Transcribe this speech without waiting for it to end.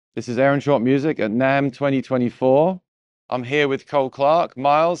This is Aaron Short Music at NAMM 2024. I'm here with Cole Clark.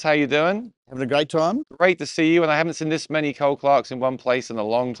 Miles, how you doing? Having a great time? Great to see you, and I haven't seen this many Cole Clarks in one place in a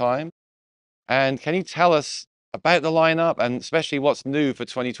long time. And can you tell us about the lineup and especially what's new for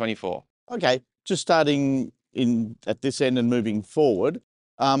 2024? Okay, just starting in at this end and moving forward.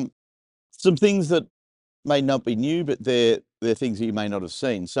 Some things that may not be new, but they're things that you may not have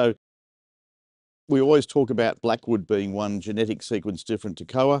seen. So we always talk about Blackwood being one genetic sequence different to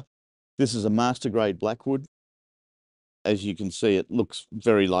Koa. This is a master grade Blackwood. As you can see, it looks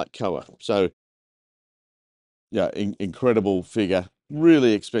very like Koa. So yeah, incredible figure,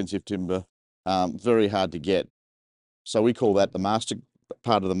 really expensive timber, very hard to get. So we call that the master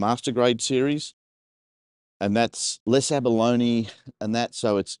part of the master grade series. And that's less abalone and that,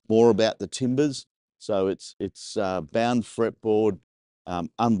 so it's more about the timbers. So it's bound fretboard,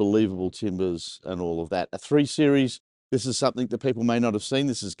 unbelievable timbers and all of that. A 3 series, this is something that people may not have seen.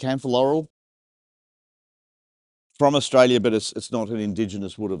 This is camphor laurel from Australia, but it's not an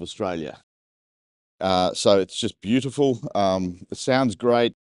indigenous wood of Australia. So it's just beautiful. It sounds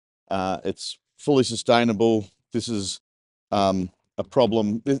great. It's fully sustainable. This is a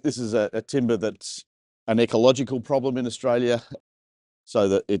problem. This is a timber that's an ecological problem in Australia, so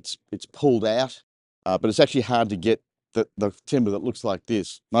that it's pulled out, but it's actually hard to get the timber that looks like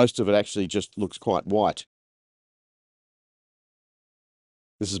this. Most of it actually just looks quite white.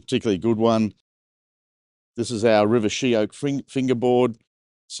 This is a particularly good one. This is our river she oak fingerboard,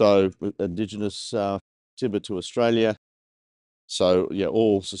 so indigenous timber to Australia. So yeah,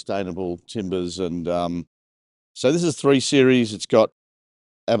 all sustainable timbers. And so this is 3 series. It's got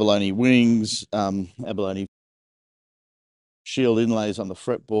abalone wings, abalone shield inlays on the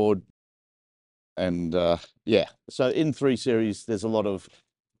fretboard. And yeah, so in 3 series, there's a lot of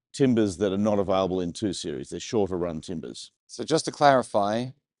timbers that are not available in 2 series. They're shorter run timbers. So just to clarify,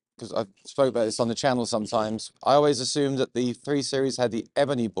 because I've spoke about this on the channel sometimes, I always assumed that the 3 series had the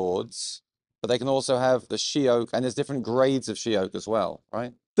ebony boards, but they can also have the she oak, and there's different grades of she oak as well,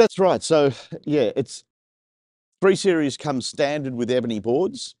 right? That's right. So yeah, it's 3 series comes standard with ebony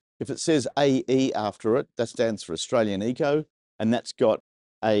boards. If it says AE after it, that stands for Australian Eco, and that's got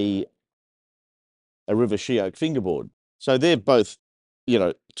a river she oak fingerboard. So they're both,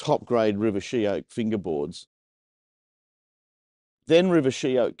 top grade river she oak fingerboards. Then river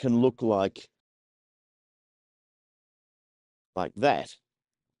she oak can look like that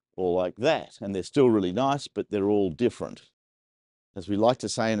or like that, and they're still really nice, but they're all different. As we like to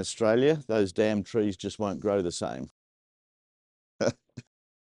say in Australia, those damn trees just won't grow the same.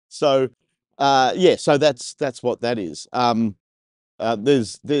 So yeah, so that's what that is.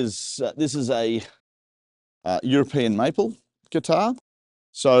 This is a European maple guitar.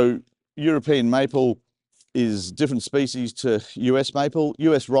 So European maple is different species to US maple.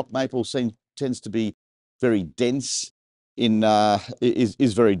 US rock maple tends to be very dense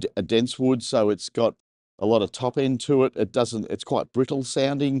is very a dense wood, so it's got a lot of top end to it. It's quite brittle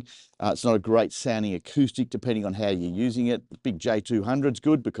sounding. It's not a great sounding acoustic depending on how you're using it. The big J200's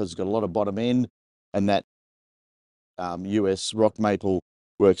good because it's got a lot of bottom end, and that US rock maple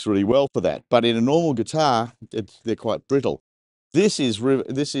works really well for that. But in a normal guitar, they're quite brittle. This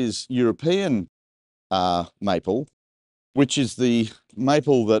is European maple, which is the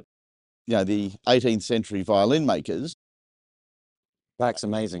maple that the 18th century violin makers. That's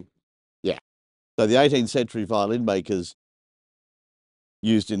amazing. Yeah. So the 18th century violin makers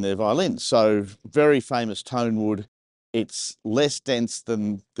used in their violins. So very famous tone wood. It's less dense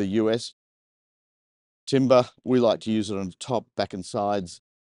than the US timber. We like to use it on the top, back and sides,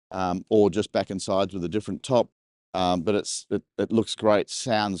 or just back and sides with a different top. But it looks great,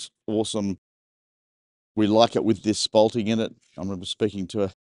 sounds awesome. We like it with this spalting in it. I remember speaking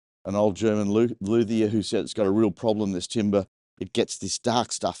to an old German luthier who said it's got a real problem, this timber. It gets this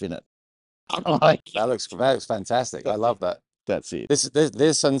dark stuff in it. That looks fantastic. I love that. That's it.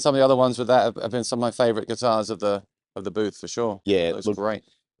 This and some of the other ones with that have been some of my favorite guitars of the booth for sure. Yeah, it looks great.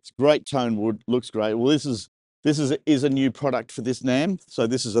 It's great tone wood, looks great. Well, this is a new product for this NAMM. So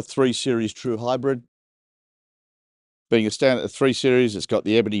this is a 3 series true hybrid. Being a standard 3 series, it's got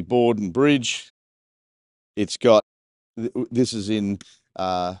the ebony board and bridge. It's got, this is in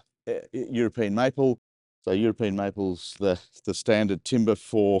European maple. So European maple's the standard timber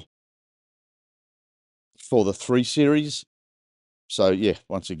for the 3 series. So yeah,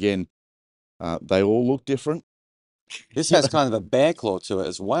 once again, they all look different. This has kind of a bear claw to it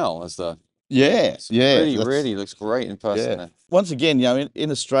as well as the. Yeah, yeah. Really looks great in person. Yeah. Once again,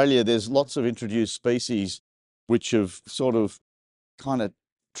 in Australia, there's lots of introduced species which have sort of kind of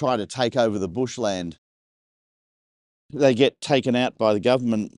tried to take over the bushland. They get taken out by the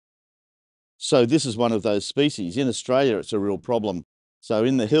government So this is one of those species. In Australia, it's a real problem. So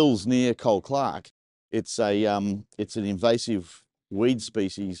in the hills near Cole Clark, it's an invasive weed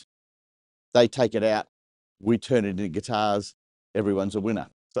species. They take it out, we turn it into guitars, everyone's a winner.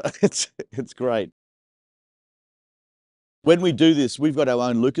 So it's great. When we do this, we've got our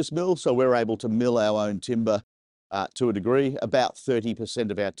own Lucas mill, so we're able to mill our own timber to a degree. About 30%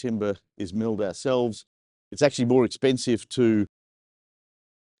 of our timber is milled ourselves. It's actually more expensive to,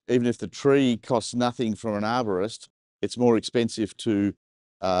 even if the tree costs nothing from an arborist, it's more expensive to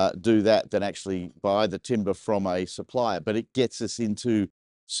do that than actually buy the timber from a supplier. But it gets us into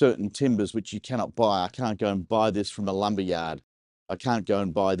certain timbers which you cannot buy. I can't go and buy this from a lumber yard. I can't go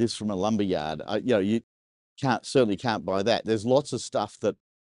and buy this from a lumber yard. You certainly can't buy that. There's lots of stuff that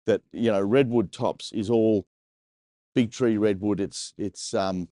redwood tops is all big tree redwood.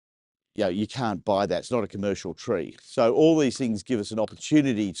 You can't buy that. It's not a commercial tree. So all these things give us an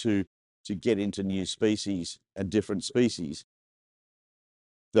opportunity to get into new species and different species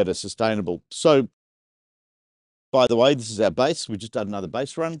that are sustainable. So, by the way, this is our base. We just done another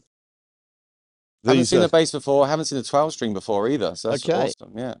base run. Haven't seen a bass before. Haven't seen a 12 string before either. So that's okay.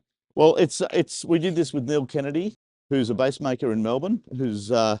 awesome. Yeah. Well, we did this with Neil Kennedy, who's a bass maker in Melbourne, who's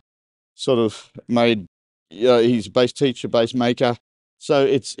sort of made, he's a bass teacher, bass maker. So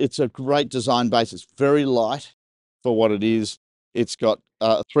it's a great design bass. It's very light for what it is. It's got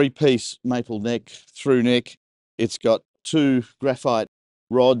a 3-piece maple neck, through neck. It's got 2 graphite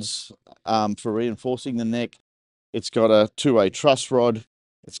rods for reinforcing the neck. It's got a 2-way truss rod.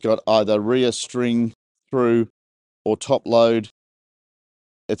 It's got either rear string through or top load.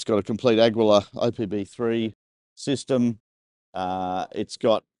 It's got a complete Aguilar OPB3 system. It's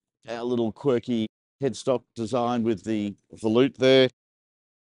got our little quirky headstock design with the volute there.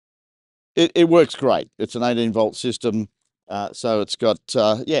 It works great. It's an 18-volt system. So it's got,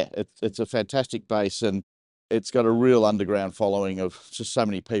 it's a fantastic bass, and it's got a real underground following of just so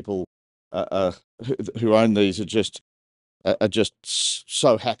many people who own these are just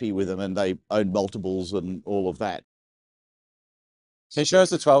so happy with them, and they own multiples and all of that. Can you show us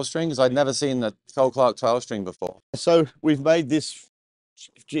the 12 string? Because I'd never seen the Cole Clark 12 string before. So we've made this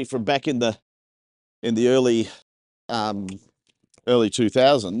from back in the early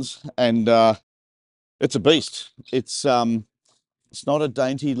 2000s, and it's a beast. It's not a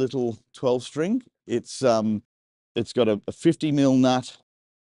dainty little 12 string. It's got a 50 mil nut.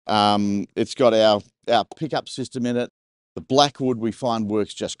 It's got our pickup system in it. The Blackwood we find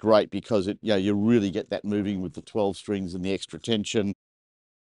works just great because you really get that moving with the 12 strings and the extra tension.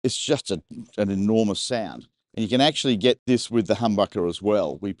 It's just an enormous sound. And you can actually get this with the humbucker as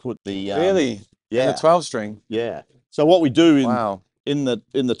well. We put the really? Yeah. In the 12 string? Yeah. So what we do in wow.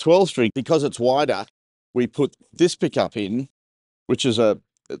 the 12 string, because it's wider, we put this pickup in, which is it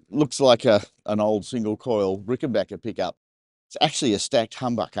looks like an old single coil Rickenbacker pickup. It's actually a stacked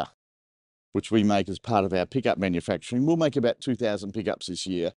humbucker, which we make as part of our pickup manufacturing. We'll make about 2,000 pickups this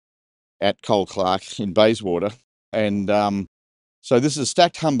year at Cole Clark in Bayswater. And so this is a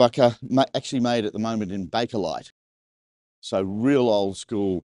stacked humbucker, actually made at the moment in Bakelite. So real old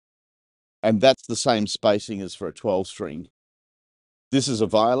school. And that's the same spacing as for a 12 string. This is a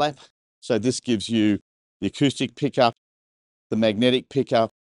Violap. So this gives you the acoustic pickup, the magnetic pickup,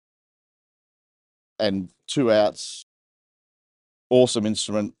 and 2 outs. Awesome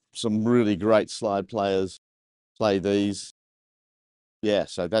instrument. Some really great slide players play these. Yeah,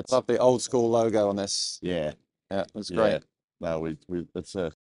 so that's... Love the old school logo on this. Yeah. Yeah, that's great. No, it's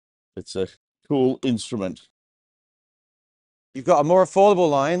a cool instrument. You've got a more affordable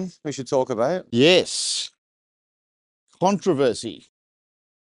line we should talk about. Yes. Controversy.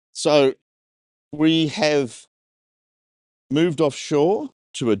 So we have moved offshore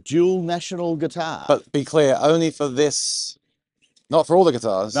to a dual national guitar. But be clear, only for this, not for all the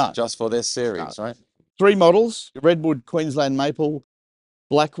guitars, No. just for this series, right? 3 models: Redwood, Queensland Maple,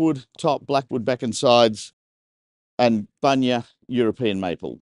 Blackwood top, Blackwood back and sides, and Bunya European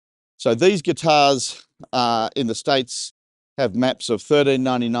Maple. So these guitars in the States have maps of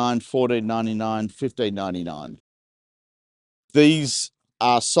 $13.99, $14.99, $15.99. These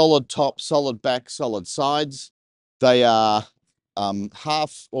are solid top, solid back, solid sides. They are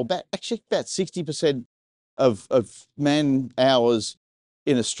half, or actually about 60% of man hours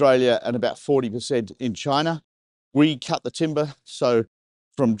in Australia and about 40% in China. We cut the timber, so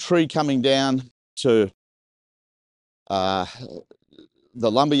from tree coming down to the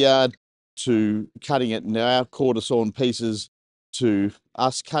lumberyard, to cutting it in our quarter sawn pieces, to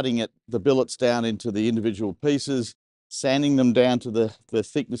us cutting it, the billets down into the individual pieces, sanding them down to the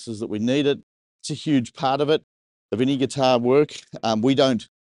thicknesses that we need it. It's a huge part of it, of any guitar work. We don't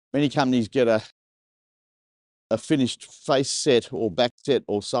Many companies get a finished face set or back set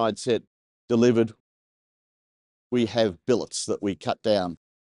or side set delivered. We have billets that we cut down.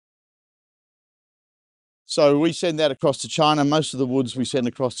 So we send that across to China. Most of the woods we send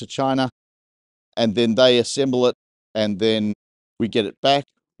across to China, and then they assemble it, and then we get it back.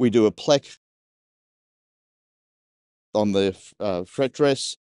 We do a plec on the fret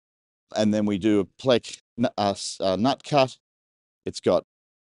dress, and then we do a plec nut cut. It's got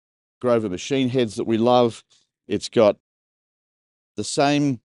Grover machine heads that we love. It's got the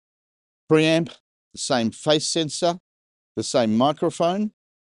same preamp, the same face sensor, the same microphone,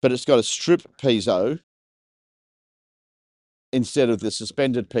 but it's got a strip piezo instead of the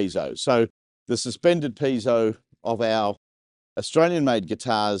suspended piezo. So the suspended piezo of our Australian-made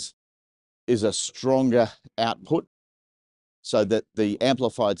guitars is a stronger output so that the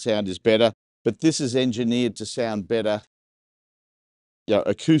amplified sound is better, but this is engineered to sound better, you know,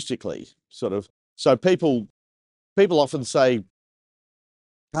 acoustically, sort of. So people often say,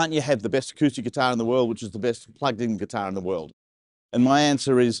 can't you have the best acoustic guitar in the world, which is the best plugged-in guitar in the world? And my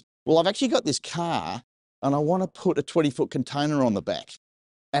answer is, well, I've actually got this car and I want to put a 20-foot container on the back,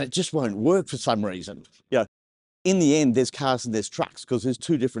 and it just won't work for some reason. You know, in the end, there's cars and there's trucks because there's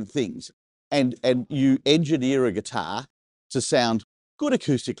two different things. And you engineer a guitar to sound good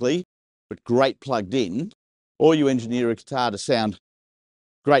acoustically, but great plugged in, or you engineer a guitar to sound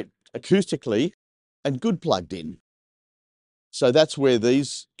great acoustically and good plugged in. So that's where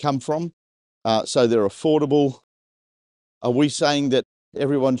these come from. So they're affordable. Are we saying that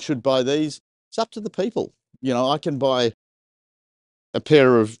everyone should buy these? It's up to the people. You know, I can buy a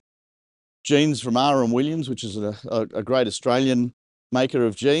pair of jeans from R.M. Williams, which is a great Australian maker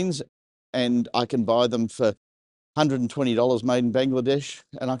of jeans, and I can buy them for $120 made in Bangladesh,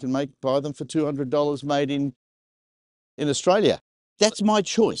 and I can buy them for $200 made in Australia. That's my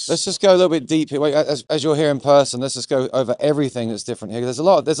choice. Let's just go a little bit deep here. Wait, as you're here in person, let's just go over everything that's different here. There's a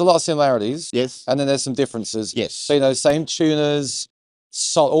lot of similarities. Yes. And then there's some differences. Yes. So, you know, same tuners,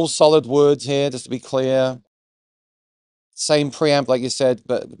 all solid wood here, just to be clear. Same preamp, like you said,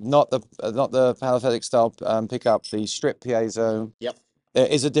 but not the palimpsestic style pickup, the strip piezo. Yep. There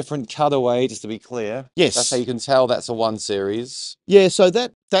is a different cutaway, just to be clear. Yes. That's how you can tell that's a 1 series. Yeah, so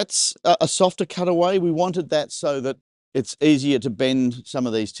that's a softer cutaway. We wanted that so that it's easier to bend some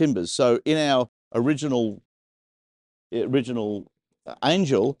of these timbers. So in our original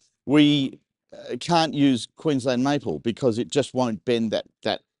Angel, we can't use Queensland maple because it just won't bend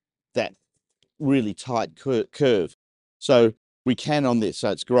that really tight curve. So we can on this,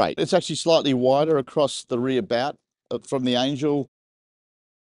 so it's great. It's actually slightly wider across the rear bout from the Angel.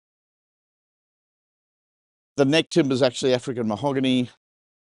 The neck timber is actually African mahogany.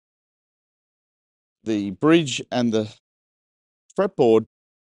 The bridge and the fretboard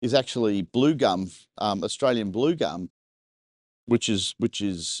is actually blue gum, Australian blue gum, which is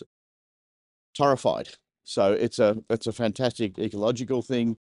torrified. So it's a fantastic ecological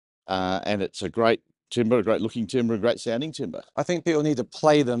thing, and it's a great timber, a great looking timber, a great sounding timber. I think people need to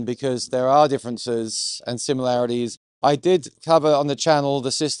play them because there are differences and similarities. I did cover on the channel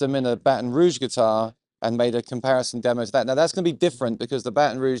the system in a Baton Rouge guitar and made a comparison demo to that. Now that's going to be different because the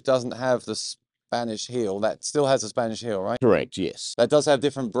Baton Rouge doesn't have the Spanish heel. That still has a Spanish heel, right? Correct, yes. That does have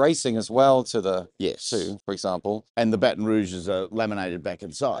different bracing as well to the Yes. two, for example. And the Baton Rouge is laminated back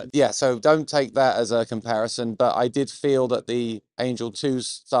and side. Yeah, so don't take that as a comparison, but I did feel that the Angel 2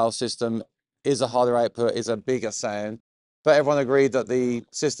 style system is a harder output, is a bigger sound, but everyone agreed that the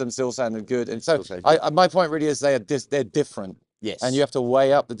system still sounded good. And so my point really is they're different. Yes. And you have to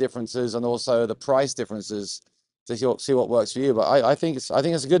weigh up the differences and also the price differences to see what works for you. But I think it's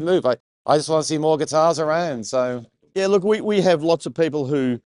a good move. I just want to see more guitars around. So yeah, look, we have lots of people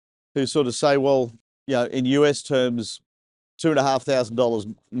who sort of say, well, you know, in US terms,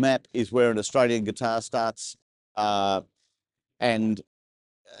 $2,500 MAP is where an Australian guitar starts, and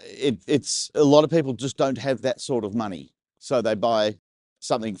it's a lot of people just don't have that sort of money, so they buy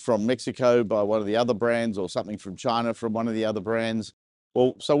something from Mexico by one of the other brands, or something from China from one of the other brands.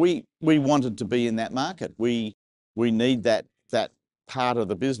 Well, so we wanted to be in that market. We need that part of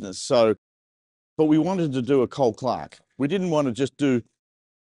the business. So, but we wanted to do a Cole Clark. We didn't want to just do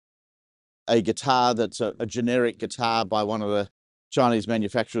a guitar that's a generic guitar by one of the Chinese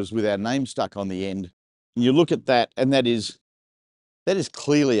manufacturers with our name stuck on the end. And you look at that, and that is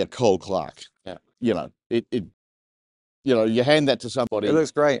clearly a Cole Clark. Yeah. You know, it you know, you hand that to somebody. it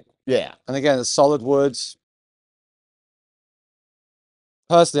looks great. Yeah. And again, it's solid woods.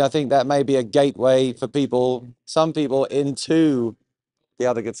 Personally, I think that may be a gateway for some people into the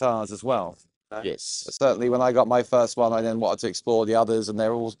other guitars as well. Yes. Certainly, when I got my first one, I then wanted to explore the others, and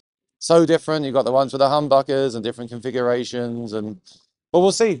they're all so different. You've got the ones with the humbuckers and different configurations, but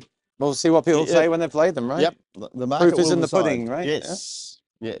we'll see. We'll see what people say when they play them, right? Yep. The market Proof is will in the decide. pudding, right? Yeah. Yes.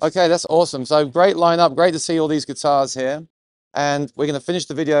 Yes. Okay, that's awesome. So great lineup. Great to see all these guitars here. And we're going to finish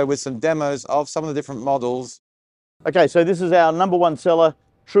the video with some demos of some of the different models. Okay, so this is our #1 seller,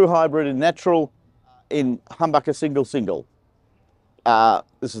 true hybrid in natural in humbucker single.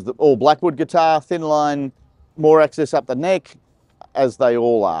 This is the all Blackwood guitar, thin line, more access up the neck, as they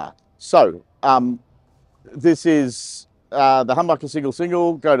all are. So this is the humbucker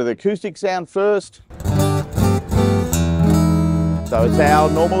single. Go to the acoustic sound first. So it's our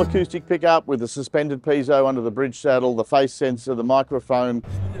normal acoustic pickup with the suspended piezo under the bridge saddle, the face sensor, the microphone,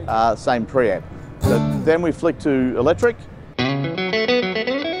 same preamp. So then we flick to electric.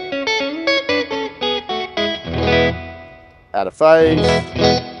 Out of phase.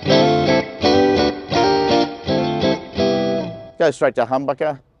 Go straight to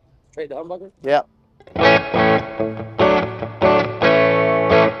humbucker. Straight to humbucker? Yep.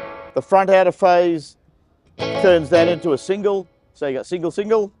 The front out of phase turns that into a single. So you got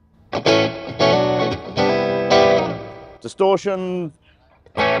single. Distortion,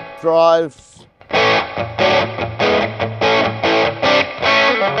 drive.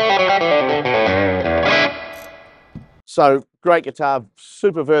 So great guitar,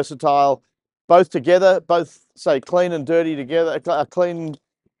 super versatile. Both together, both say clean and dirty together. Clean.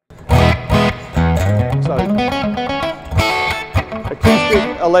 So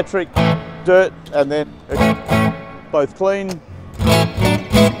acoustic, electric, dirt, and then both clean.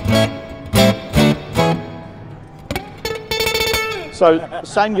 So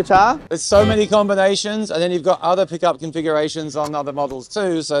same guitar. There's so many combinations, and then you've got other pickup configurations on other models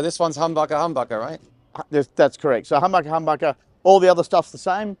too. So this one's humbucker, right? That's correct. So humbucker, all the other stuff's the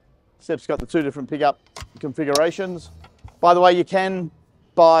same, except it's got the two different pickup configurations. By the way, you can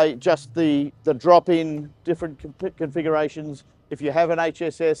buy just the drop-in different configurations. If you have an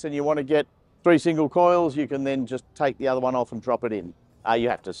HSS and you want to get 3 single coils, you can then just take the other one off and drop it in. You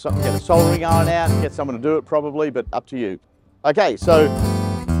have to get a soldering iron out, get someone to do it probably, but up to you. Okay, so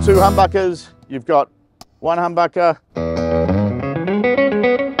 2 humbuckers. You've got 1 humbucker,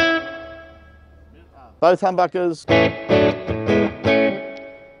 both humbuckers.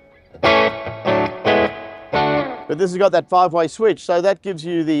 But this has got that 5-way switch, so that gives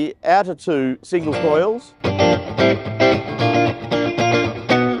you the outer 2 single coils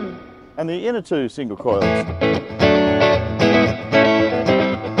and the inner 2 single coils.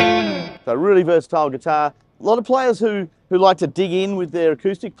 So really versatile guitar. A lot of players who like to dig in with their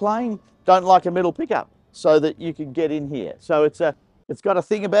acoustic playing don't like a middle pickup, so that you can get in here. So it's got a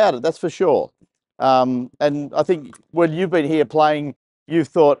thing about it, that's for sure. And I think when you've been here playing, you've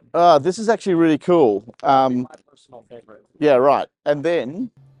thought, oh, this is actually really cool. My personal favorite. Yeah, right. And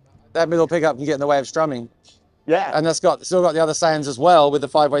then, That middle pickup can get in the way of strumming. yeah. And that's still got the other sounds as well with the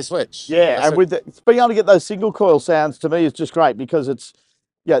 5-way switch. Yeah, and being able to get those single coil sounds to me is just great, because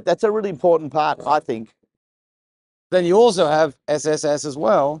that's a really important part, I think. Then you also have SSS as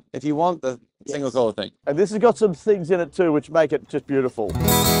well, if you want the single coil thing. And this has got some things in it too, which make it just beautiful.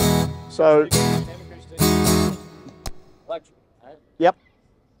 So, Electric, right? yep.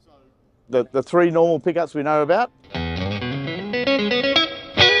 The 3 normal pickups we know about.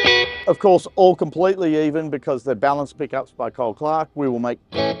 Of course, all completely even, because they're balanced pickups by Cole Clark. We will make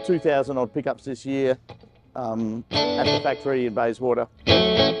 2,000 odd pickups this year at the factory in Bayswater.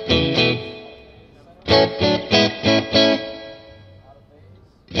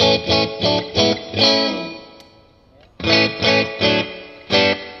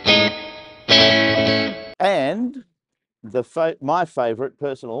 And my favourite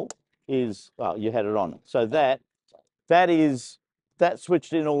personal is, well, you had it on. So that's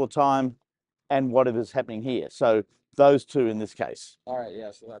switched in all the time, and whatever's happening here. So those 2 in this case. All right,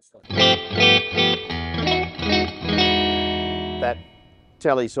 yeah, so that's the... That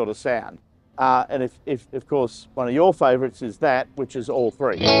telly sort of sound. And if of course one of your favourites is that, which is all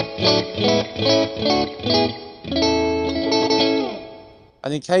 3.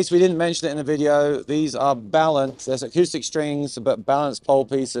 And in case we didn't mention it in the video, these are balanced. There's acoustic strings, but balanced pole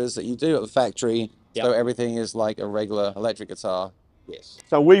pieces that you do at the factory. Yep. So everything is like a regular electric guitar. Yes.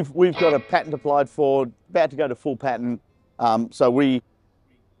 So we've got a patent applied for, about to go to full patent. So we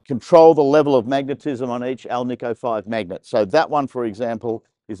control the level of magnetism on each Alnico 5 magnet. So that one, for example,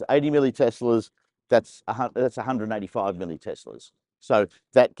 is 80 milliteslas. That's 185 milliteslas. So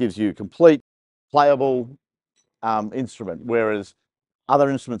that gives you a complete playable instrument. Whereas other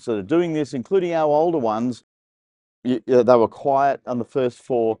instruments that are doing this, including our older ones, they were quiet on the first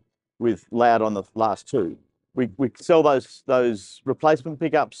 4 with loud on the last two. We sell those replacement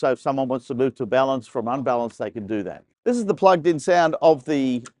pickups, so if someone wants to move to balance from unbalanced, they can do that. This is the plugged-in sound of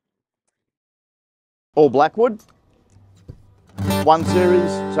the all Blackwood 1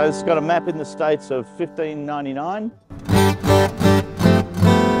 series. So it's got a map in the States of $15.99.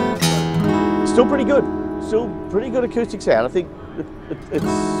 Still pretty good. Still pretty good acoustic sound. I think it's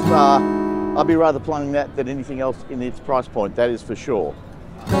I'd be rather playing that than anything else in its price point, that is for sure.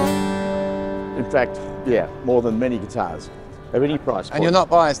 In fact, yeah, more than many guitars of any price point. And you're not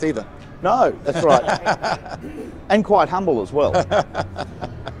biased either. No, that's right. And quite humble as well.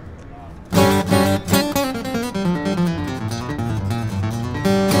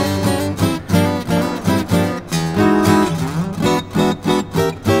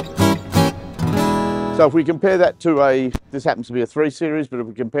 So if we compare that to this happens to be a 3 series, but if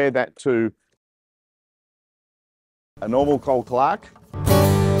we compare that to a normal Cole Clark,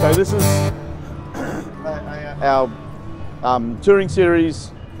 so this is our touring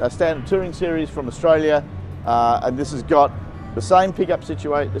series, a standard touring series from Australia, and this has got the same pickup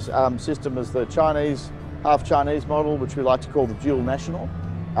system as the Chinese, half Chinese model, which we like to call the dual national,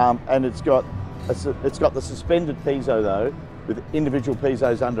 and it's got the suspended piezo though, with individual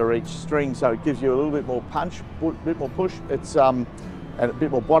piezos under each string, so it gives you a little bit more punch, a bit more push. It's and a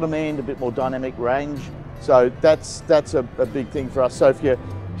bit more bottom end, a bit more dynamic range. So that's a big thing for us. So if you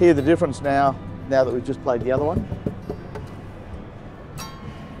hear the difference now that we've just played the other one.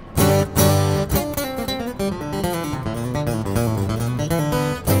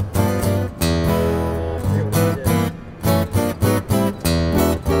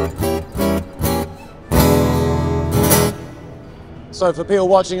 So for people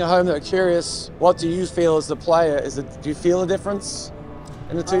watching at home that are curious, what do you feel as the player? Do you feel a difference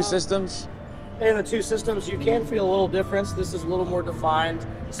in the two systems? In the two systems, you can feel a little difference. This is a little more defined,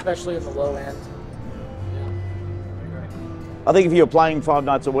 especially at the low end. I think if you're playing 5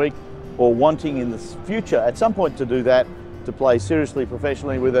 nights a week or wanting in the future at some point to do that, to play seriously,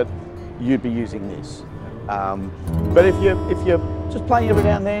 professionally with it, you'd be using this. But if you're just playing every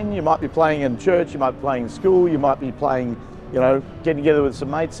now and then, you might be playing in church, you might be playing in school, you might be playing, you know, getting together with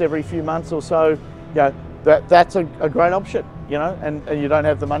some mates every few months or so, you know, that's a great option, you know, and you don't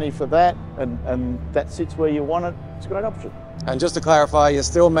have the money for that, and that sits where you want it. It's a great option. And just to clarify, you're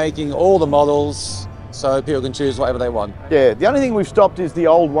still making all the models so people can choose whatever they want. Yeah, the only thing we've stopped is the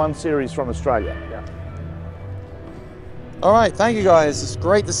old 1 series from Australia. Yeah. All right, thank you guys. It's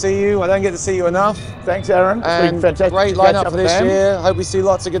great to see you. I don't get to see you enough. Thanks, Aaron. It's been And fantastic. great to catch lineup up for this with them. year. Hope we see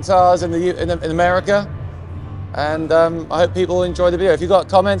lots of guitars in America. And I hope people enjoy the video. If you've got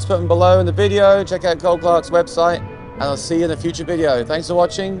comments, put them below in the video. Check out Cole Clark's website, and I'll see you in a future video. Thanks for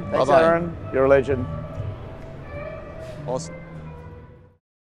watching. Thanks, Bye-bye. Aaron. You're a legend. Awesome.